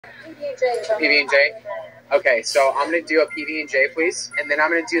PB&J. Okay, so I'm gonna do a PB&J, please, and then I'm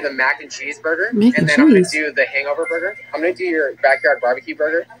gonna do the mac and cheese burger, and then I'm gonna do the hangover burger. I'm gonna do your backyard barbecue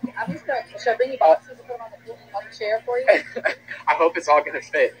burger. I'm just gonna. Should I bring you boxes to put on the chair for you? I hope it's all gonna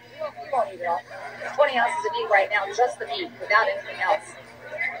fit. You won't need it all. 20 ounces of meat right now, just the meat, without anything else.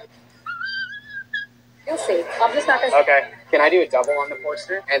 You'll see. I'm just not gonna. Okay. Can I do a double on the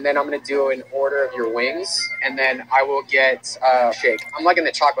Portster? And then I'm gonna do an order of your wings, and then I will get a shake. I'm liking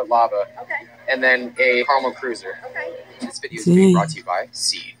the chocolate lava. Okay. And then a caramel cruiser. Okay. This video is being brought to you by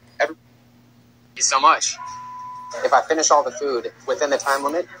Seed. Thank you so much. If I finish all the food within the time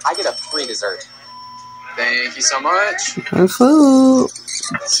limit, I get a free dessert. Thank you so much. For food.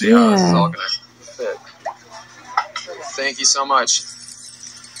 Let's see how this is all gonna fit. Thank you so much.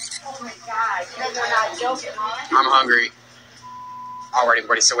 Oh my God, you're not joking, huh? I'm hungry. Alright,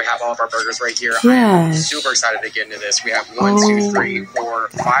 everybody, so we have all of our burgers right here. I'm super excited to get into this. We have 1, 2, 3, 4,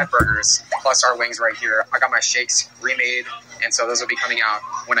 5 burgers, plus our wings right here. I got my shakes remade, and so those will be coming out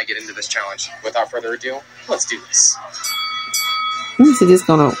when I get into this challenge. Without further ado, let's do this. Let me see this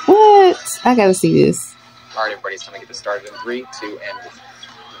going on. What? I gotta see this. Alright, everybody, it's time to get this started in 3, 2, and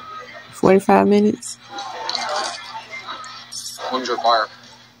 45 minutes. Wings are fire.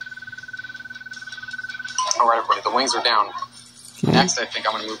 Alright, everybody, the wings are down. Okay. Next, I think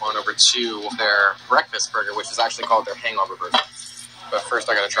I'm going to move on over to their breakfast burger, which is actually called their hangover burger. But first,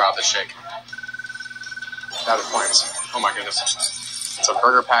 I got to try out this shake. That is flames. Oh my goodness. It's a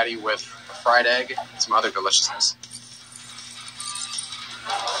burger patty with a fried egg and some other deliciousness.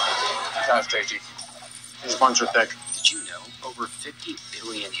 That's tasty. These buns are thick. Did you know over 50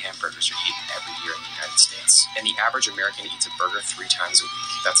 billion hamburgers are eaten every year in the United States? And the average American eats a burger 3 times a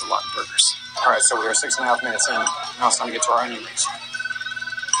week. That's a lot of burgers. Alright, so we are 6.5 minutes in. Now it's time to get to our onion rings.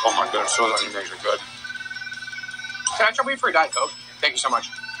 Oh my goodness, those onion rings are good. Can I trouble you for a Diet Coke? Thank you so much.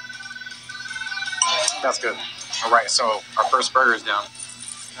 That's good. Alright, so our first burger is down.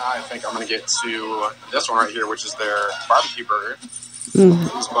 Now I think I'm going to get to this one right here, which is their barbecue burger.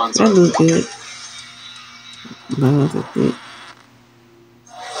 These buns that looks good. That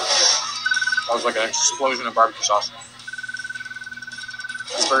was like an explosion of barbecue sauce.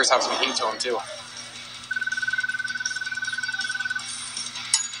 These burgers have some heat to them too.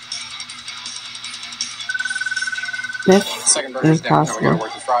 That's second burger's down. Now we gotta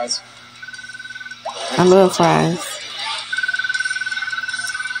work the fries. I love fries.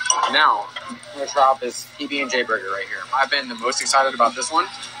 Now, I'm gonna try out this PB&J burger right here. I've been the most excited about this one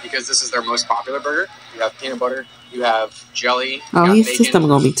because this is their most popular burger. You have peanut butter, you have jelly. Oh, his system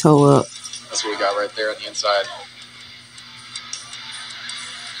gonna be tore up. That's what we got right there on the inside.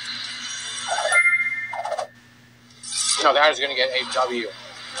 No, that is gonna get a W.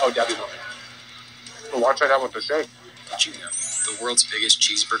 Oh, W moment. Well, watch that out with the shake. Did you know the world's biggest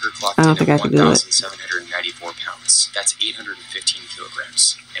cheeseburger clocked in at 1,794 pounds? That's 815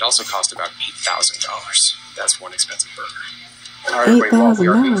 kilograms. It also cost about $8,000. That's one expensive burger. All right, wait, well, we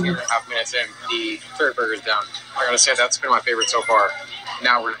are 18.5 minutes in. The third burger's down. I gotta say, that's been my favorite so far.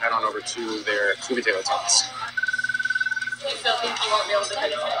 Now we're gonna head on over to their sweet potato tots. You still think you won't be able to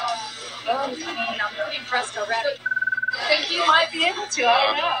hit it? I'm pretty impressed already. I think you might be able to.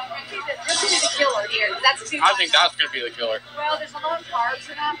 I don't know. This will be the killer here. That's too. I think that's going to be the killer. Well, there's a lot of carbs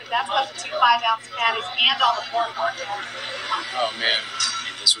in that, but that's got the 2 5-ounce patties and all the pork on it. Oh, man.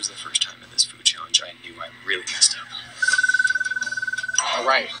 And this was the first time in this food challenge I knew I really messed up. All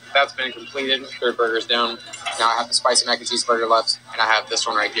right. That's been completed. Third burger's down. Now I have the spicy mac and cheese burger left, and I have this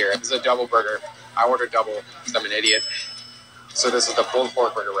one right here. This is a double burger. I ordered double because I'm an idiot. So this is the pulled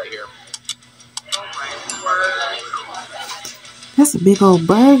pork burger right here. That's a big old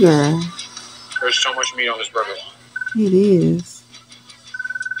burger. There's so much meat on this burger. It is.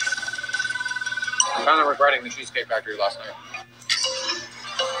 I'm kind of regretting the Cheesecake Factory last night.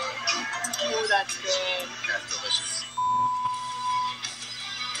 Oh, that's good. That's delicious.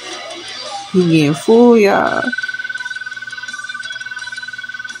 He getting full, y'all.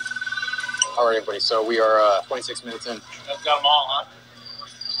 All right, everybody. So we are 26 minutes in. That's got them all, huh?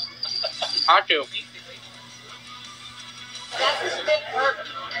 Hot to. That's his fifth burger.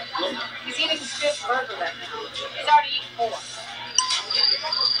 He's eating his 5th burger right now. He's already eaten 4.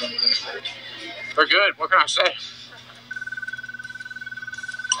 They're good. What can I say?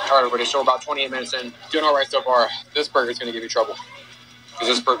 All right, everybody. So about 28 minutes in. Doing all right so far. This burger is going to give you trouble. Because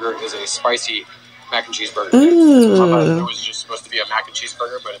this burger is a spicy mac and cheese burger. Ooh. It was just supposed to be a mac and cheese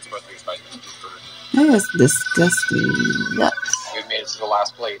burger, but it's supposed to be a spicy mac and cheese burger. That's disgusting. Yuck. We've made it to the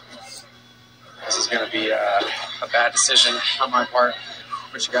last plate. This is going to be a bad decision on my part.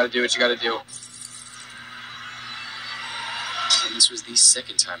 But you got to do what you got to do. This was the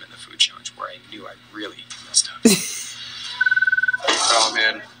second time in the food challenge where I knew I really messed up. Oh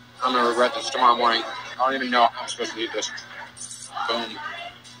man, I'm gonna regret this tomorrow morning. I don't even know how I'm supposed to eat this. Boom.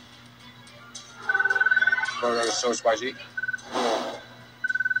 Bro, that is so spicy.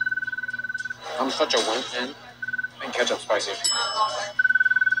 I'm such a wimp, man. I think ketchup's spicy.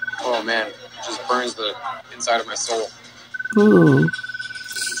 Oh man, it just burns the inside of my soul. Ooh.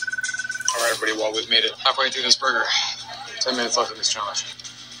 Alright everybody, well we've made it halfway through this burger. 10 minutes left in this challenge.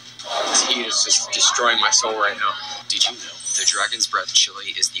 This heat is just destroying my soul right now. Did you know the Dragon's Breath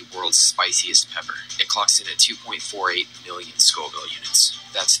chili is the world's spiciest pepper? It clocks in at 2.48 million Scoville units.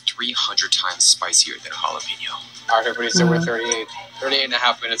 That's 300 times spicier than a jalapeno. Alright everybody, so we're 38 and a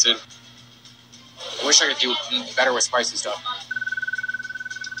half minutes in. I wish I could do better with spicy stuff.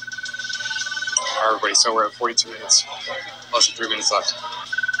 Alright everybody, so we're at 42 minutes. Less than 3 minutes left.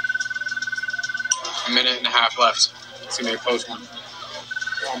 A minute and a half left. It's gonna be a close one.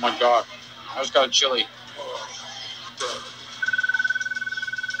 Oh my god. I just got a chili.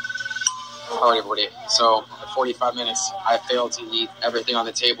 Alright everybody, so at 45 minutes, I failed to eat everything on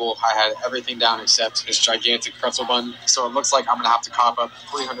the table. I had everything down except this gigantic pretzel bun. So it looks like I'm gonna have to cough up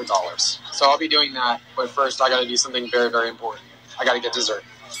 $300. So I'll be doing that, but first I gotta do something very, very important. I gotta get dessert.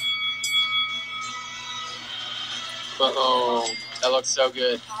 Boom. That looks so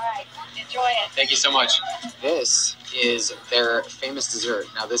good. Alright, enjoy it. Thank you so much. This is their famous dessert.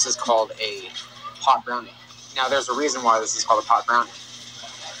 Now this is called a pot brownie. Now there's a reason why this is called a pot brownie.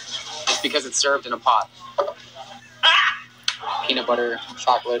 It's because it's served in a pot. Peanut butter,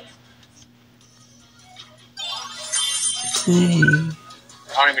 chocolate. Dang.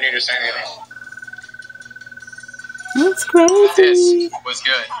 I don't even need to say anything. That's crazy. This was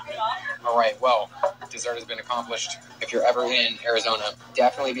good. Alright, well, dessert has been accomplished. If you're ever in Arizona,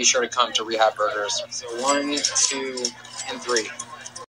 definitely be sure to come to Rehab Burgers. So 1, 2, and 3.